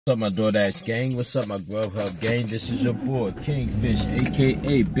What's up, my DoorDash gang? What's up, my Grubhub gang? This is your boy, Kingfish,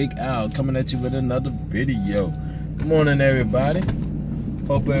 aka Big Al, coming at you with another video. Good morning, everybody.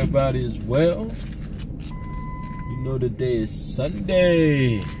 Hope everybody is well. You know today is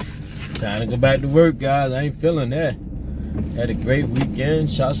Sunday. Time to go back to work, guys. I ain't feeling that. Had a great weekend.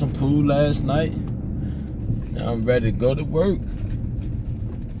 Shot some pool last night. Now I'm ready to go to work.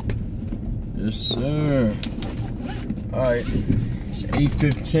 Yes, sir. Alright. It's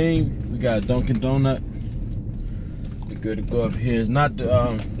 8:15. We got a Dunkin' Donut. We're good to go up here. It's not the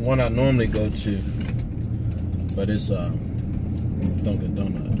one I normally go to, but it's Dunkin'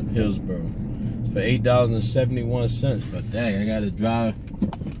 Donut, Hillsboro, for $8.71. But dang, I gotta drive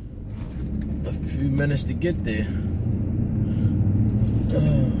a few minutes to get there.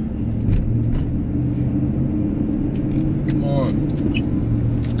 Come on.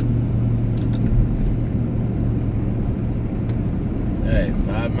 Hey,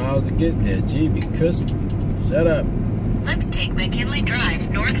 5 miles to get there. Gee, be crisp. Shut up. Let's take McKinley Drive,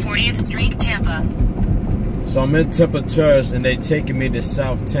 North 40th Street, Tampa. So I'm in Tampa Tourist, and they taking me to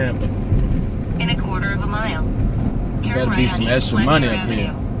South Tampa. In a quarter of a mile. Turn Gotta right be on some East extra Fletcher money up Avenue.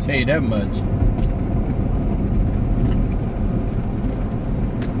 here. Tell you that much.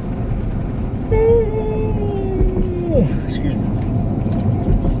 Excuse me.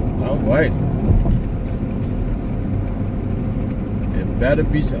 All right. It better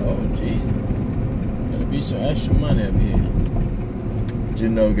be some. Oh, geez. Better be some extra money up here. But you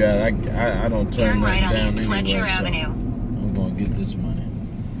know, guys, I don't turn Turn right that on down East anyway, Fletcher so Avenue. I'm gonna get this money.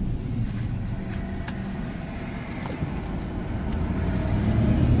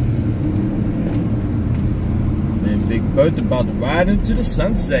 Big Bertha about to ride into the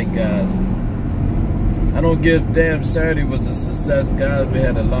sunset, guys. I don't give a damn. Saturday was a success, guys. We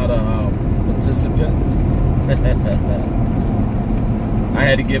had a lot of participants. I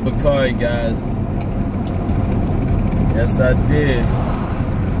had to get Bacardi, guys. Yes, I did.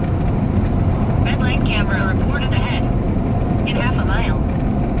 Red light camera reported ahead. In half a mile.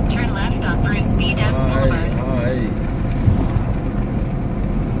 Turn left on Bruce B. Dance Boulevard.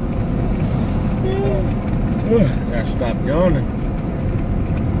 Gotta stop yawning.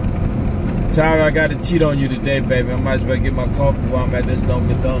 Tyra, I gotta cheat on you today, baby. I might as well get my coffee while I'm at this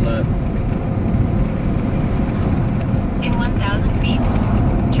Dunkin' Donut. In 1,000 feet.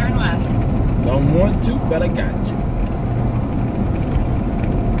 Turn left. Don't want to, but I got to.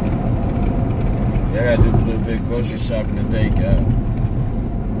 Yeah, I gotta do a little bit of grocery shopping today, guys.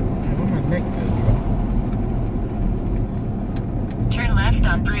 Why my neck feels dry? Turn left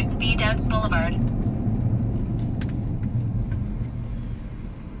on Bruce B. Dance Boulevard.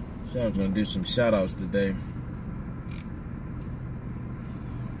 So I was gonna do some shout outs today.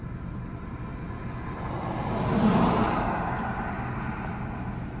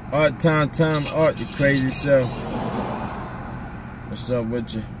 Art time, Art, you crazy self. What's up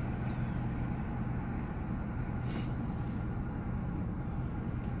with you?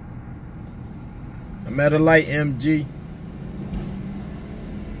 I'm at a light, MG.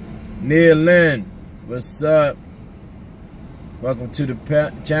 Neil Lynn, what's up? Welcome to the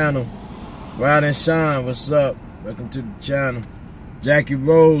channel. Ride and Shine, what's up? Welcome to the channel. Jackie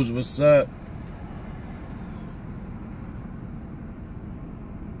Rose, what's up?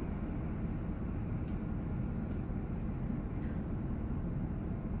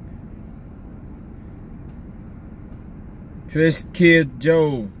 Chris Kid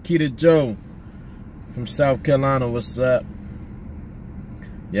Joe, Keita Joe from South Carolina, what's up?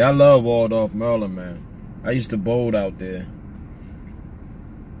 Yeah, I love Waldorf, Maryland, man. I used to bowl out there.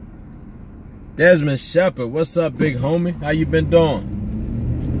 Desmond Shepard, what's up, big homie? How you been doing?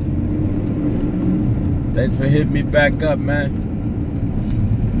 Thanks for hitting me back up, man.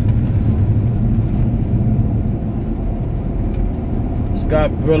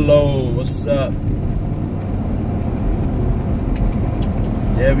 Scott Brillo, what's up?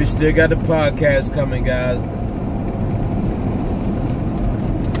 Yeah, we still got the podcast coming, guys.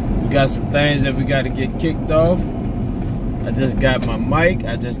 We got some things that we got to get kicked off. I just got my mic.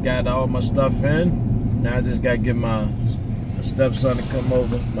 I just got all my stuff in. Now I just got to get my stepson to come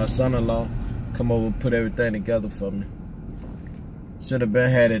over, my son-in-law, come over and put everything together for me. Should have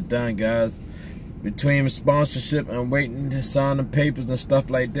had it done, guys. Between sponsorship and waiting to sign the papers and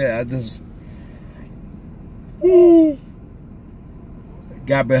stuff like that, I just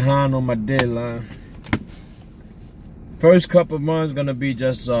got behind on my deadline. First couple of months gonna be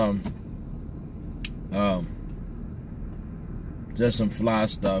just some fly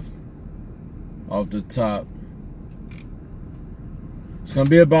stuff off the top. It's going to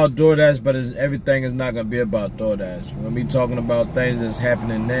be about DoorDash, but everything is not going to be about DoorDash. We're going to be talking about things that's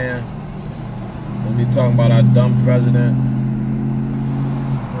happening now. We're going to be talking about our dumb president.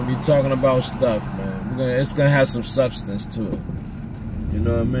 We're going to be talking about stuff, man. It's going to have some substance to it. You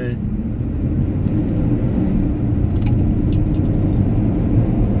know what I mean?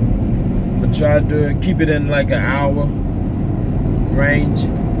 I'm going to try to keep it in like an hour range.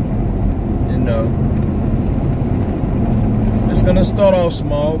 You know. It's gonna start off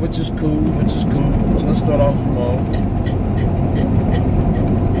small, which is cool. It's gonna start off small.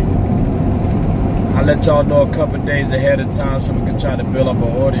 I'll let y'all know a couple of days ahead of time so we can try to build up an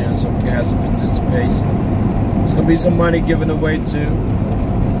audience so we can have some participation. It's gonna be some money given away too.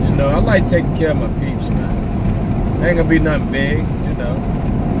 You know, I like taking care of my peeps, man. Ain't gonna be nothing big, you know.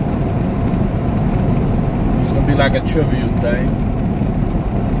 It's gonna be like a trivial thing.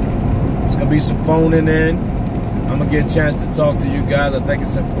 It's gonna be some phoning in. I'm gonna get a chance to talk to you guys. I think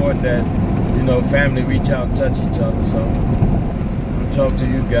it's important that, you know, family reach out and touch each other. So I'm gonna talk to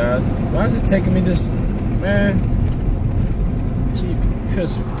you guys. Why is it taking me this, man? Gee,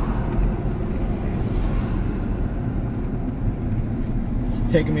 piss me. It's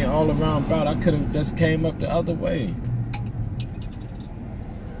taking me all around about. I could have just came up the other way.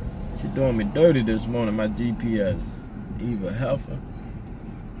 She doing me dirty this morning, my GPS. Eva Helfer.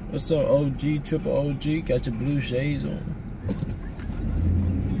 What's up, OG, triple OG? Got your blue shades on.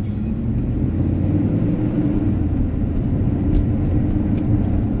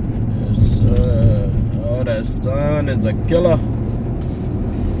 Yes, sir. Oh, that sun is a killer.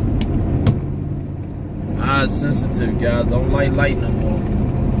 Eyes sensitive, guys. Don't like light no more.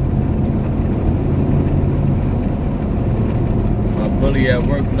 My bully at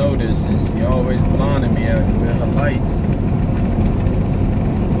work notices. She always blinding me with her lights.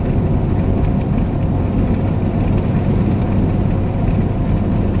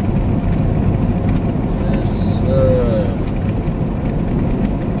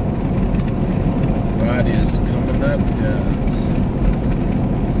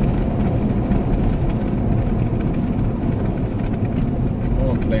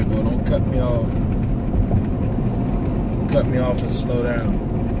 And slow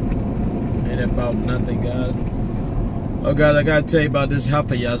down. Ain't about nothing, guys. Oh, guys, I gotta tell you about this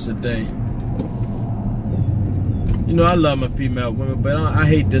heifer yesterday. You know, I love my female women, but I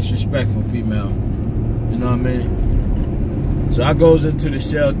hate disrespectful female. You know what I mean? So I goes into the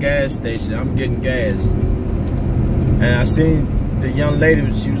Shell gas station. I'm getting gas. And I seen the young lady,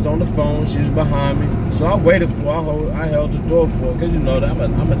 she was on the phone, she was behind me. So I waited for her, I held the door for her, because you know that I'm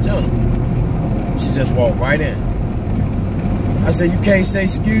a gentleman. She just walked right in. I said, you can't say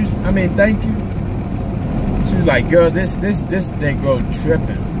thank you. She was like, girl, this Negro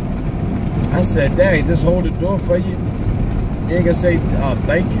tripping. I said, dang, just hold the door for you. You ain't gonna say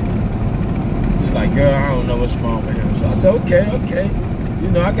thank you. She's like, girl, I don't know what's wrong with him. So I said, okay.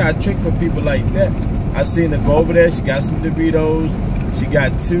 You know, I got a trick for people like that. I seen her go over there, she got some Doritos, she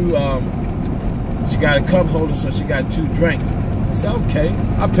got she got a cup holder, so she got 2 drinks. I said, okay.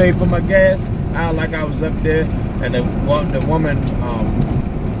 I paid for my gas. I like I was up there. And the woman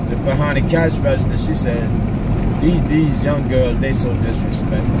behind the cash register, she said, these young girls, they so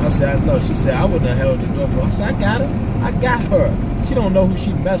disrespectful. I said, I know. She said, I wouldn't have held the door for her. I said, I got her. I got her. She don't know who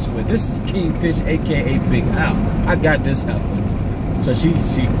she messing with. This is Kingfish, a.k.a. Big Al. I got this heifer. So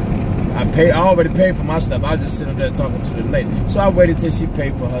I already paid for my stuff. I was just sitting there talking to the lady. So I waited till she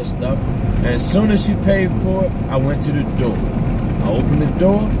paid for her stuff. And as soon as she paid for it, I went to the door. I opened the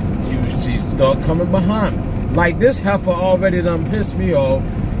door. She started coming behind me. Like this heifer already done pissed me off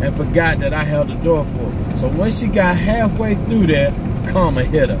and forgot that I held the door for her. So when she got halfway through there, karma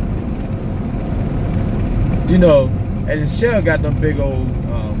hit her. You know, and the Shell got them big old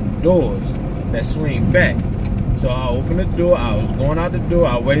doors that swing back. So I opened the door, I was going out the door,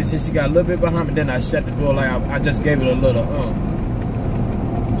 I waited till she got a little bit behind me, then I shut the door like I just gave it a little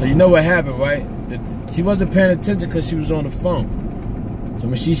So you know what happened, right? She wasn't paying attention because she was on the phone. So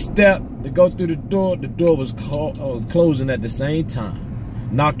when she stepped to go through the door was closing at the same time.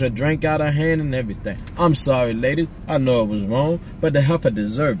 Knocked her drink out of her hand and everything. I'm sorry, ladies. I know it was wrong, but the heifer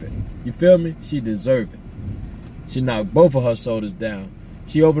deserved it. You feel me? She deserved it. She knocked both of her sodas down.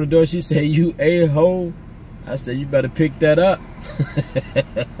 She opened the door. She said, you a-hole. I said, you better pick that up.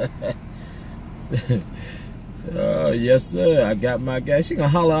 Oh, yes, sir. I got my gas. She gonna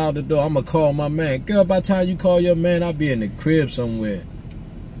holler out the door. I'm gonna call my man. Girl, by the time you call your man, I'll be in the crib somewhere.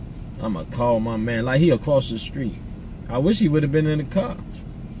 I'm gonna call my man like he across the street. I wish he would have been in the car.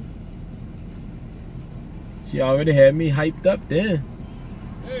 She already had me hyped up then.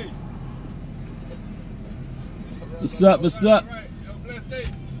 Hey. What's up? What's up?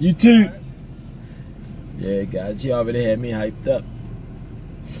 You too. Yeah, guys, she already had me hyped up.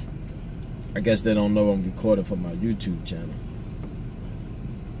 I guess they don't know I'm recording for my YouTube channel.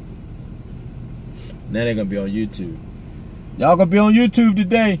 Now they're gonna be on YouTube. Y'all gonna be on YouTube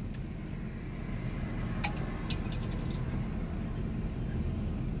today.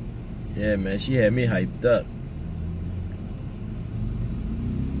 Yeah, man, she had me hyped up.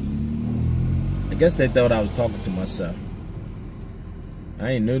 I guess they thought I was talking to myself.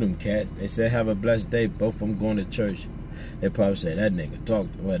 I ain't knew them cats. They said have a blessed day. Both of them going to church. They probably say that nigga talk.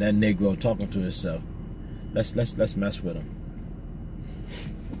 Well, that Negro talking to himself. Let's mess with him.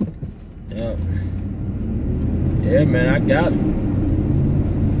 Yeah. Yeah, man, I got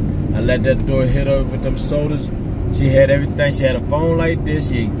him. I let that door hit her with them sodas. She had everything. She had a phone like this.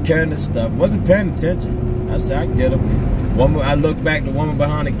 She carrying the stuff. Wasn't paying attention. I said, I get him. Woman, I looked back. The woman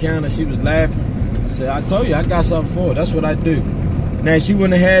behind the counter, she was laughing. I said, I told you, I got something for her. That's what I do. Now, if she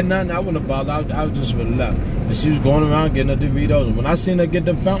wouldn't have had nothing, I wouldn't have bothered. I was just would have left. And she was going around getting her Doritos. And when I seen her get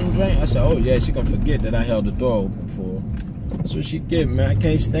the fountain drink, I said, oh, yeah, she going to forget that I held the door open for her. That's what she get, man. I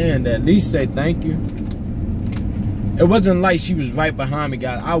can't stand that. At least say thank you. It wasn't like she was right behind me,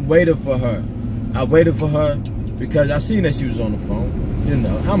 guys. I waited for her. I waited for her because I seen that she was on the phone. You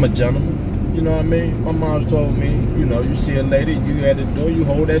know, I'm a gentleman. You know what I mean? My mom's told me, you know, you see a lady, you at the door, you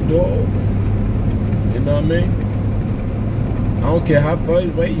hold that door open. You know what I mean? I don't care how far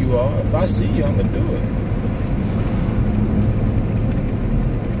away you are. If I see you, I'm going to do it.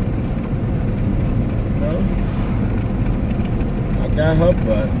 You know? I got her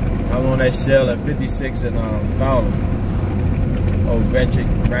butt. I was on that sale at 56 and Fowler. Oh, ratchet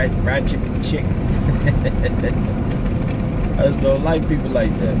chick. I just don't like people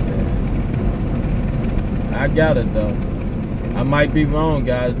like that, man. I got it, though. I might be wrong,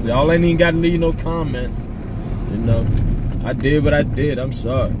 guys. Y'all ain't even got to leave no comments. You know? I did what I did. I'm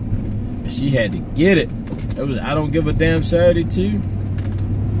sorry. But she had to get it. It was I don't give a damn Saturday too.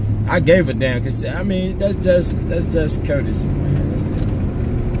 I gave a damn because I mean that's just courtesy, man. That's,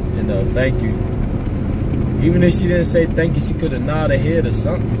 you know, thank you. Even if she didn't say thank you, she could have nodded her head or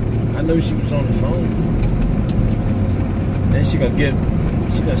something. I knew she was on the phone. Then she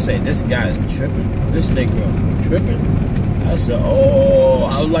gonna say this guy is tripping. This nigga tripping. I said, oh,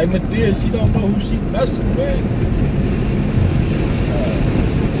 I was like, my dear, she don't know who she messing with.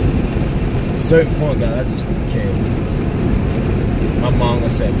 Certain point, guys, I just don't care. My mom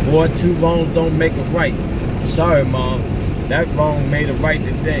gonna say, boy, 2 wrongs don't make a right. Sorry, Mom. That wrong made a right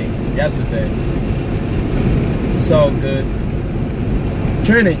today. Yesterday. It's all good.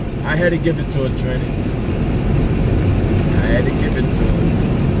 Trini, I had to give it to her, Trini. I had to give it to her.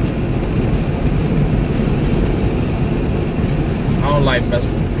 I don't like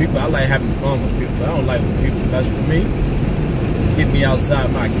messing with people. I like having fun with people. I don't like when people mess with me. Get me outside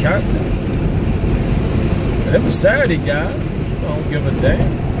my character. But it was Saturday, guys. I don't give a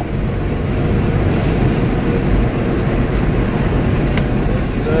damn. Yes,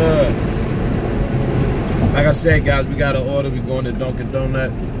 sir. Like I said, guys, we got an order. We're going to Dunkin'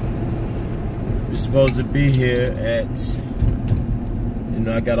 Donut. We're supposed to be here at, you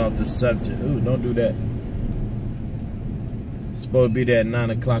know, I got off the subject. Ooh, don't do that. Supposed to be there at 9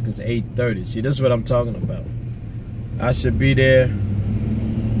 o'clock. It's 8:30. See, this is what I'm talking about. I should be there.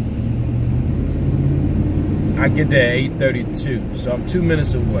 I get there at 8:32, so I'm 2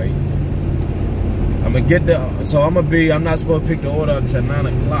 minutes away. I'm gonna get there, so I'm not supposed to pick the order until 9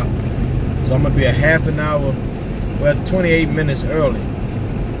 o'clock. So I'm gonna be a half an hour, well, 28 minutes early.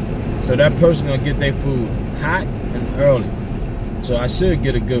 So that person gonna get their food hot and early. So I should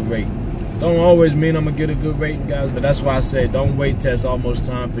get a good rate. Don't always mean I'm gonna get a good rating, guys, but that's why I say don't wait till it's almost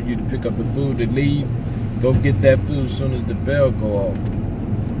time for you to pick up the food to leave. Go get that food as soon as the bell go off.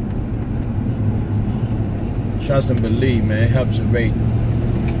 Trust and believe, man. It helps your rating.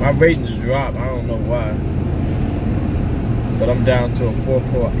 My ratings drop. I don't know why. But I'm down to a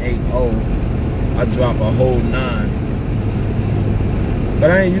 4.80. I drop a whole 9.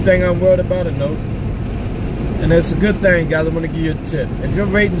 But you think I'm worried about it? No. And it's a good thing, guys. I'm gonna give you a tip. If your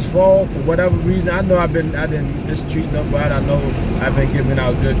ratings fall for whatever reason, I know I didn't mistreat nobody. I know I've been giving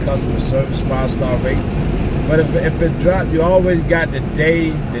out good customer service, 5-star rating. But if it dropped, you always got the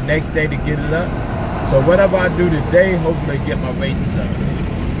next day to get it up. So whatever I do today, hopefully get my ratings up.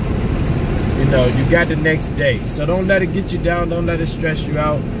 You know, you got the next day. So don't let it get you down. Don't let it stress you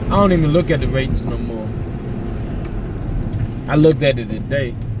out. I don't even look at the ratings no more. I looked at it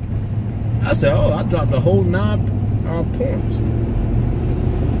today. I said, oh, I dropped a whole 9 points.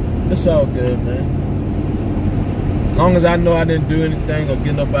 It's all good, man. As long as I know I didn't do anything or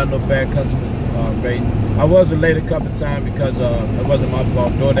get nobody no bad customer rate. I was late a couple times because it wasn't my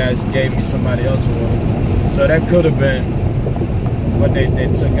fault. DoorDash gave me somebody else's order. So that could have been what they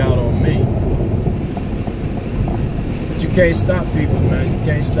took out on me. But you can't stop people, man. You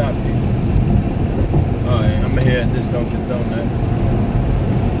can't stop people. Alright, I'm here at this Dunkin' Donut.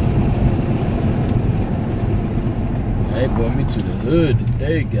 They brought me to the hood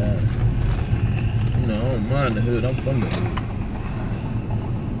today, guys. You know, I don't mind the hood. I'm from the hood.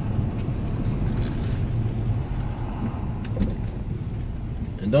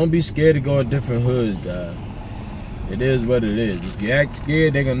 And don't be scared to go in different hoods, guys. It is what it is. If you act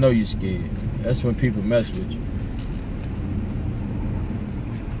scared, they're gonna know you're scared. That's when people mess with you.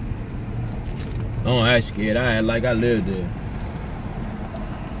 I don't act scared. I act like I live there.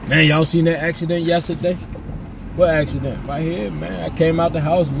 Man, y'all seen that accident yesterday? What accident? Right here, man. I came out the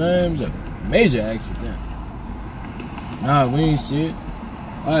house, man. It was a major accident. Nah, we ain't see it.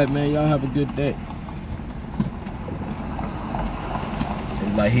 Alright, man. Y'all have a good day.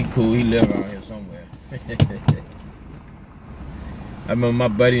 It's like he cool. He live around here somewhere. I remember my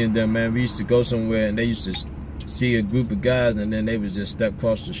buddy and them, man. We used to go somewhere and they used to see a group of guys and then they would just step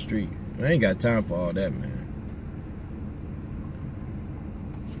across the street. I ain't got time for all that, man.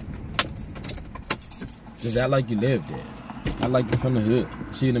 Just act like you live there. Act like you're from the hood.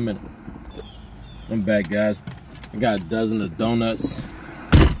 See you in a minute. I'm back, guys. I got a dozen of donuts.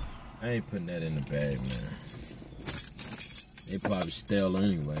 I ain't putting that in the bag, man. They probably stale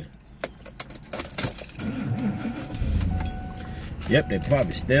anyway. Yep, they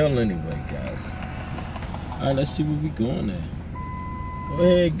probably stale anyway, guys. Alright, let's see where we going at. Go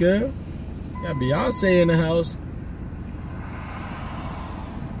ahead, girl. Got Beyonce in the house.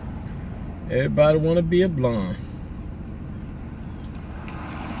 Everybody want to be a blonde.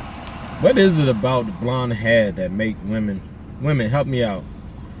 What is it about the blonde hair that make women help me out?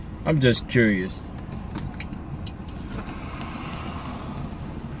 I'm just curious.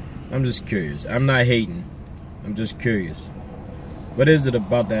 I'm just curious. I'm not hating. I'm just curious. What is it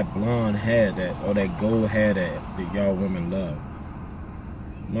about that blonde hair or that gold hair that y'all women love?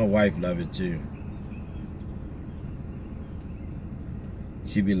 My wife love it too.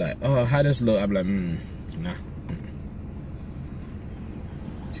 She be like, oh, how this look? I be like, nah.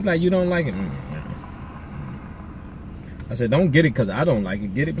 She like, you don't like it? Nah. I said, don't get it because I don't like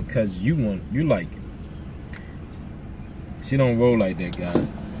it. Get it because you like it. She don't roll like that, guys.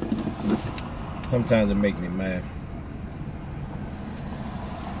 Sometimes it make me mad.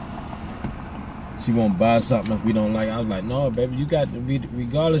 She won't buy something if we don't like it. I was like, no, baby, you got to be,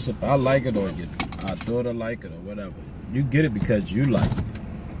 regardless if I like it or our daughter like it or whatever. You get it because you like it.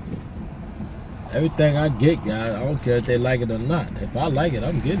 Everything I get, guys, I don't care if they like it or not. If I like it,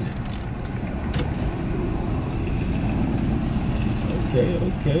 I'm getting it.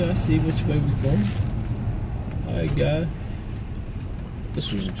 Okay, I see which way we're going. All right, guys.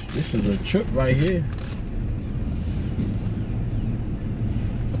 This is a trip right here.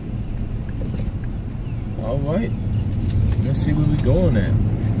 All right, let's see where we're going at.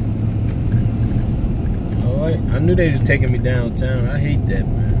 All right, I knew they was taking me downtown. I hate that,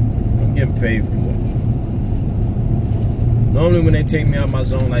 man. I'm getting paid for it. Normally when they take me out my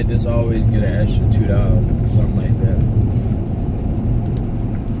zone like this, I always get an extra $2 or something like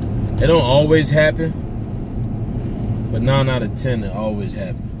that. It don't always happen, but 9 out of 10 it always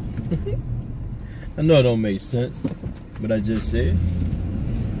happens. I know it don't make sense, but I just said.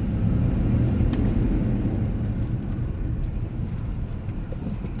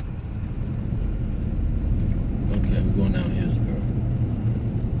 Okay, we're going down here, bro.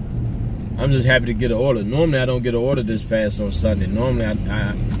 I'm just happy to get an order. Normally I don't get an order this fast on Sunday. Normally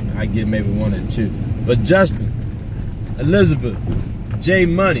I get maybe 1 or 2. But Justin, Elizabeth, J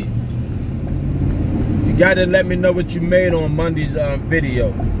Money, you got to let me know what you made on Monday's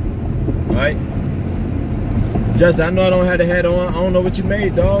video. All right? Justin, I know I don't have the hat on. I don't know what you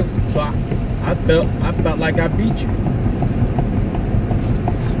made, dog. So I felt like I beat you.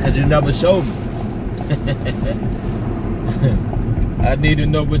 Because you never showed me. I need to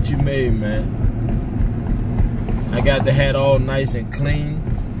know what you made, man. I got the hat all nice and clean.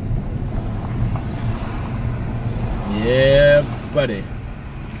 Yeah, buddy.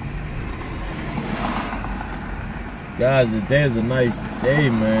 Guys, today is a nice day,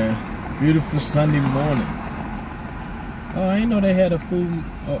 man. Beautiful Sunday morning. Oh, I didn't know they had a fruit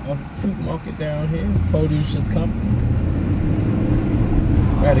market down here. Produce and company.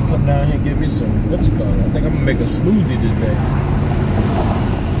 I had to come down here and get me some, what's it called? I think I'm gonna make a smoothie today.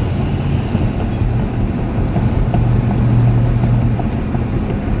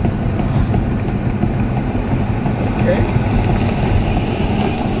 Okay.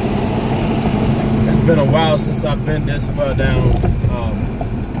 since I've been this far down.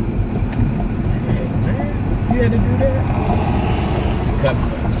 Man, you had to do that?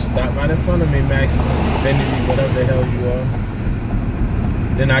 Stop right in front of me, Max. Infinity, whatever the hell you are.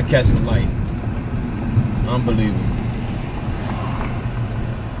 Then I catch the light. Unbelievable.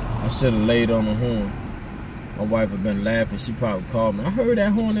 I should have laid on the horn. My wife had been laughing. She probably called me. I heard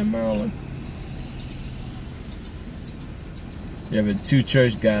that horn in Maryland. Yeah, but two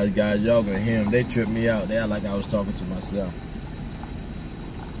church guys, y'all gonna hear them. They tripped me out. They act like I was talking to myself.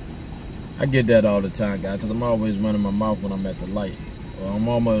 I get that all the time, guys, because I'm always running my mouth when I'm at the light. Or I'm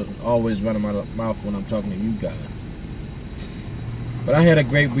always running my mouth when I'm talking to you guys. But I had a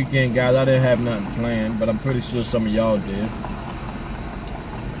great weekend, guys. I didn't have nothing planned, but I'm pretty sure some of y'all did.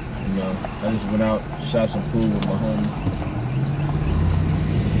 You know, I just went out, shot some food with my homie.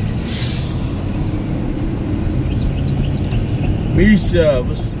 Misha,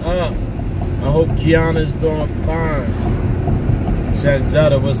 what's up? I hope Kiana's doing fine.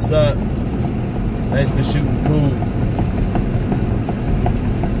 Shanzada, what's up? Thanks for shooting pool.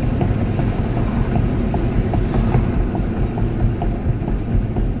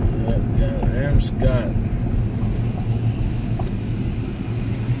 Yep, yeah, Am Scott.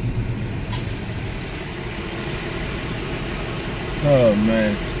 Oh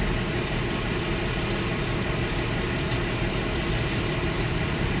man.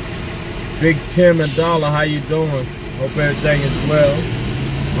 Big Tim and Dollar, how you doing? Hope everything is well.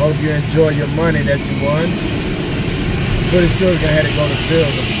 Hope you enjoy your money that you won. Pretty sure I had to go to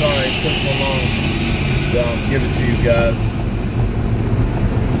Bills. I'm sorry it took so long to give it to you guys.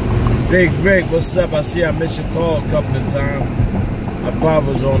 Big Rick, what's up? I see I missed your call a couple of times. I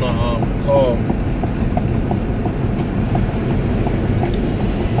probably was on a call.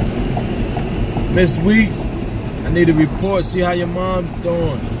 Miss Weeks, I need a report. See how your mom's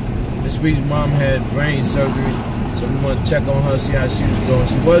doing. Miss Weeks' mom had brain surgery, so we want to check on her, see how she was doing.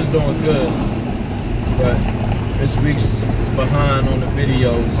 She was doing good, but Miss Weeks is behind on the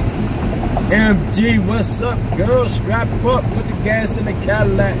videos. MG, what's up, girl? Strap up, put the gas in the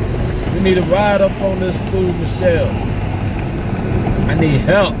Cadillac. We need a ride up on this food, Michelle. I need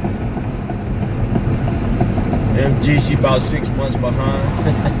help. MG, she about 6 months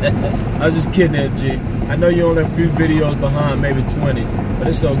behind. I was just kidding, MG. I know you're only a few videos behind, maybe 20, but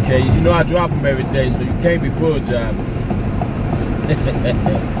it's okay. You know I drop them every day, so you can't be bull jobbing.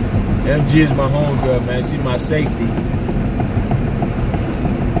 MG is my homegirl, man. She's my safety.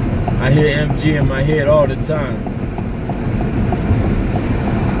 I hear MG in my head all the time.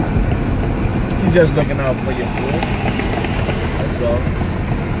 She's just looking out for your good. That's all.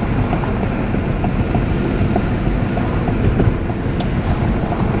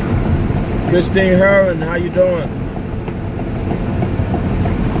 Christine Herron, how you doing?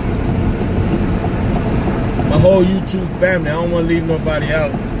 My whole YouTube family, I don't want to leave nobody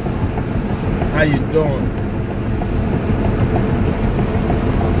out. How you doing?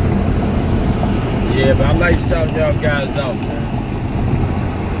 Yeah, but I like shouting y'all guys out,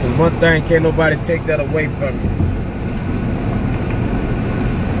 man. Because one thing, can't nobody take that away from you.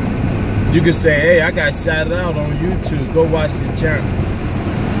 You can say, hey, I got shouted out on YouTube. Go watch the channel.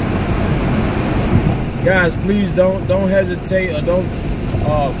 Guys, please don't hesitate or don't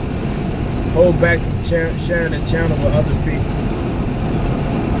hold back from sharing the channel with other people.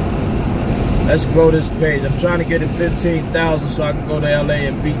 Let's grow this page. I'm trying to get it 15,000 so I can go to LA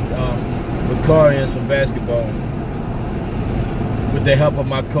and beat Bakari in some basketball with the help of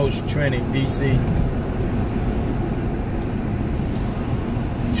my coach Trenny, DC.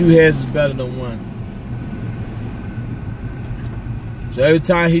 2 heads is better than 1. So every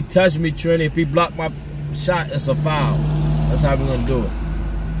time he touched me, Trenny, if he blocked my shot, it's a foul. That's how we're gonna do it.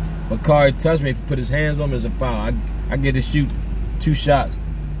 Bakari touched me, if he put his hands on me, it's a foul. I get to shoot 2 shots.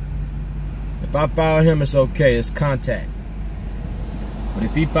 If I foul him, it's okay. It's contact. But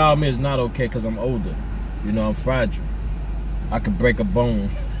if he foul me, it's not okay because I'm older. You know, I'm fragile. I could break a bone.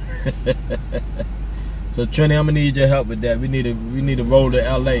 So Trenny, I'm gonna need your help with that. We need to roll to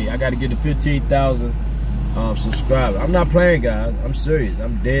LA. I gotta get to 15,000 subscribers. I'm not playing, guys. I'm serious.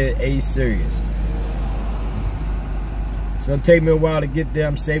 I'm dead serious. It's gonna take me a while to get there.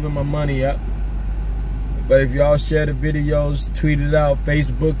 I'm saving my money up. But if y'all share the videos, tweet it out,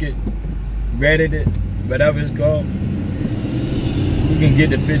 Facebook it, Reddit it, whatever it's called, we can get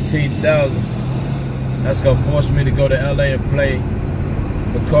to 15,000. That's gonna force me to go to LA and play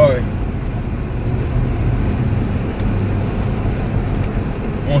Bakari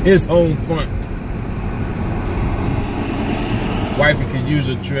on his home front. Wifey could use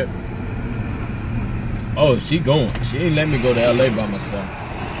a trip. Oh, she going. She ain't let me go to LA by myself.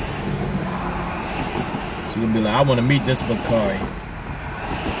 She gonna be like, I want to meet this Bakari.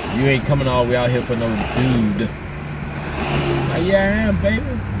 You ain't coming all the way out here for no dude. Like, yeah, I am, baby.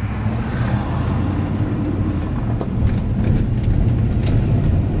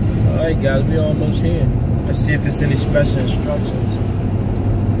 Alright, guys, we almost here. Let's see if it's any special instructions.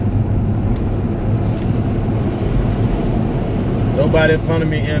 Nobody in front of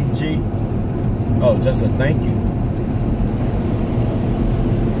me, MG. Oh, just a thank you.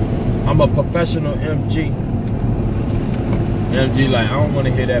 I'm a professional MG. MG like, I don't want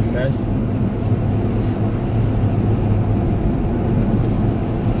to hear that mess.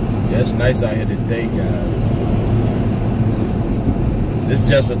 Yeah, it's nice out here today, guys. This is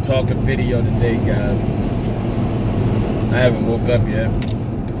just a talking video today, guys. I haven't woke up yet.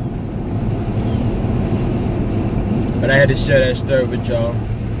 But I had to share that story with y'all.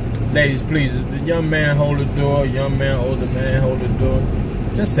 Ladies, please, if the young man hold the door, young man, older man hold the door,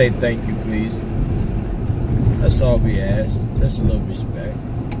 just say thank you, please. That's all we ask. Just a little respect,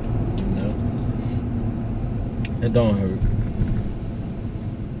 you know. It don't hurt.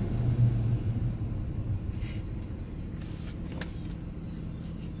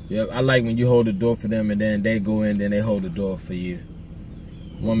 Yep, I like when you hold the door for them and then they go in, then they hold the door for you.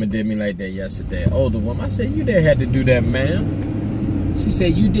 Woman did me like that yesterday. Older woman. I said, you didn't have to do that, ma'am. She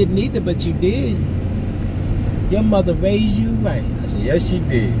said, you didn't either, but you did. Your mother raised you right. I said, yes, she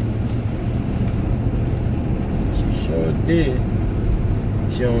did. She sure did.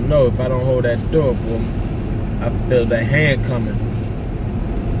 She don't know if I don't hold that door, boy. I feel that hand coming.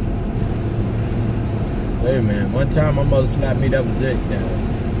 Hey, man, one time my mother slapped me, that was it, now.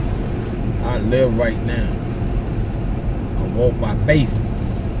 I live right now. I walk by faith.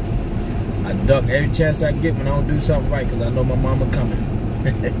 I duck every chance I get when I don't do something right because I know my mama coming.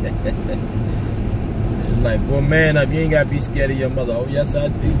 It's like, boy, man up, you ain't got to be scared of your mother. Oh, yes, I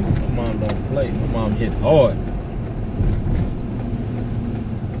do. My mom don't play. My mom hit hard.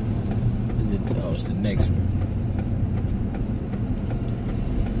 Oh, it's the next one.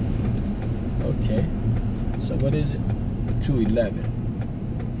 Okay. So what is it? 211.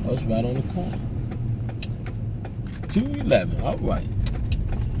 Oh, it's right on the corner. 211. All right.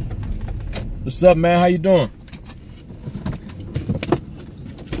 What's up, man? How you doing?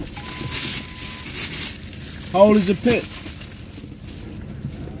 How old is your pit?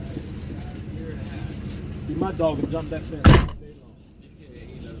 See, my dog can jump that fence all day long.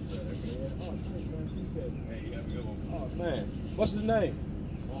 Oh, man. What's his name?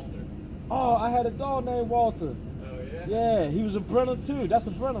 Walter. Oh, I had a dog named Walter. Oh, yeah? Yeah, he was a Brenner, too. That's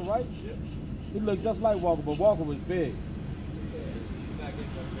a Brenner, right? Yep. He looked just like Walker, but Walker was big.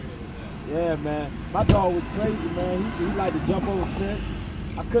 Yeah, man. My dog was crazy, man. He liked to jump over the fence.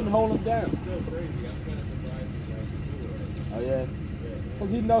 I couldn't hold him down. He's still crazy. I'm kind of surprised he's got to do it. Oh, yeah?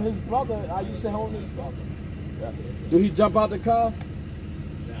 Because he know his brother. I used to hold his brother. Yeah. Do he jump out the car?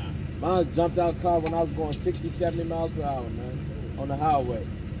 Nah. Mine jumped out the car when I was going 60, 70 miles per hour, man, on the highway.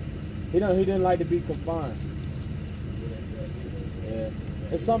 He didn't like to be confined. Yeah.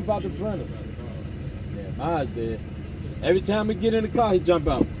 It's something about the Brenner. Yeah, mine did. Every time we get in the car, he jump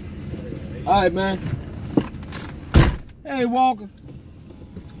out. All right, man. Hey, Walker.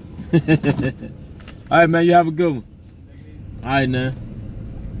 All right, man, you have a good one. All right, man.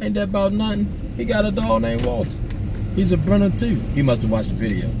 Ain't that about nothing? He got a dog named Walter. He's a Brenner, too. He must have watched the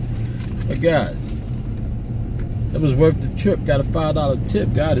video. But, guys, that was worth the trip. Got a $5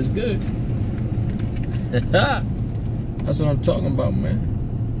 tip. God is good. That's what I'm talking about,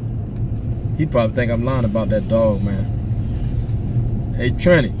 man. He probably think I'm lying about that dog, man. Hey,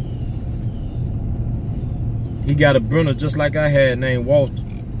 Trini. He got a Brenner just like I had named Walter.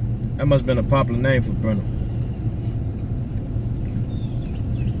 That must have been a popular name for Brenner.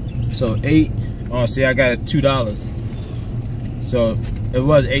 So oh, see, I got it $2. So it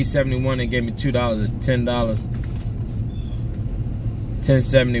was $8.71. They gave me $2. It's $10.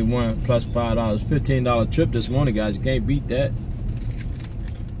 $10.71 plus $5. $15 trip this morning, guys. You can't beat that.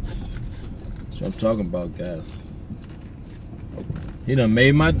 That's what I'm talking about, guys. He done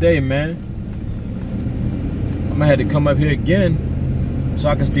made my day, man. I'm gonna have to come up here again so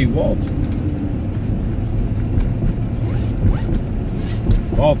I can see Walt.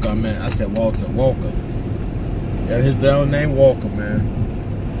 Walker, man. I said Walter. Walker. Yeah, his dog name Walker, man.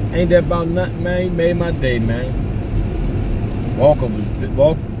 Ain't that about nothing, man? He made my day, man. Walker was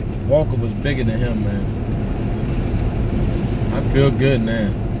bigger than him, man. I feel good now.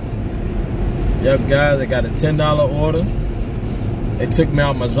 Yep, guys, I got a $10 order. They took me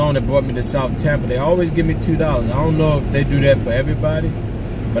out my zone. They brought me to South Tampa. They always give me $2. I don't know if they do that for everybody,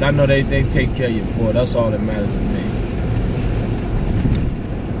 but I know they take care of you, boy. That's all that matters to me.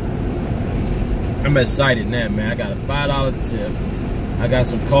 I'm excited now, man. I got a $5 tip. I got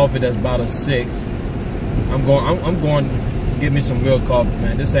some coffee that's about a $6. I'm going to get me some real coffee,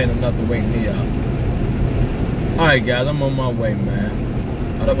 man. This ain't enough to wake me up. All right, guys, I'm on my way,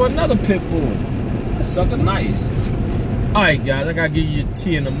 man. Oh, there go another pit bull. That sucker nice. All right, guys, I gotta give you your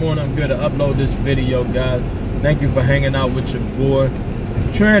tea in the morning. I'm gonna upload this video, guys. Thank you for hanging out with your boy,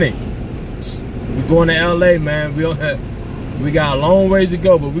 Trini. We're going to LA, man. We got a long ways to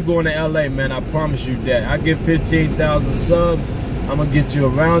go, but we're going to LA, man. I promise you that. I get 15,000 subs. I'm gonna get you a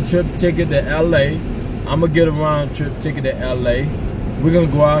round trip ticket to LA. I'm gonna get a round trip ticket to LA. We're gonna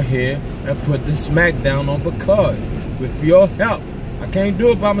go out here and put the smackdown on Picard with your help. I can't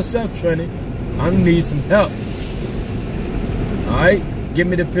do it by myself, Trini. I need some help. Alright? Give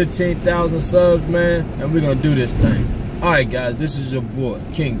me the 15,000 subs, man, and we're gonna do this thing. Alright, guys, this is your boy,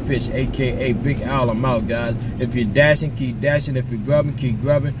 Kingfish, aka Big Al. I'm out, guys. If you're dashing, keep dashing. If you're grubbing, keep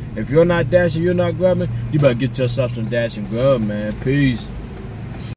grubbing. If you're not dashing, you're not grubbing, you better get yourself some dash and grub, man. Peace.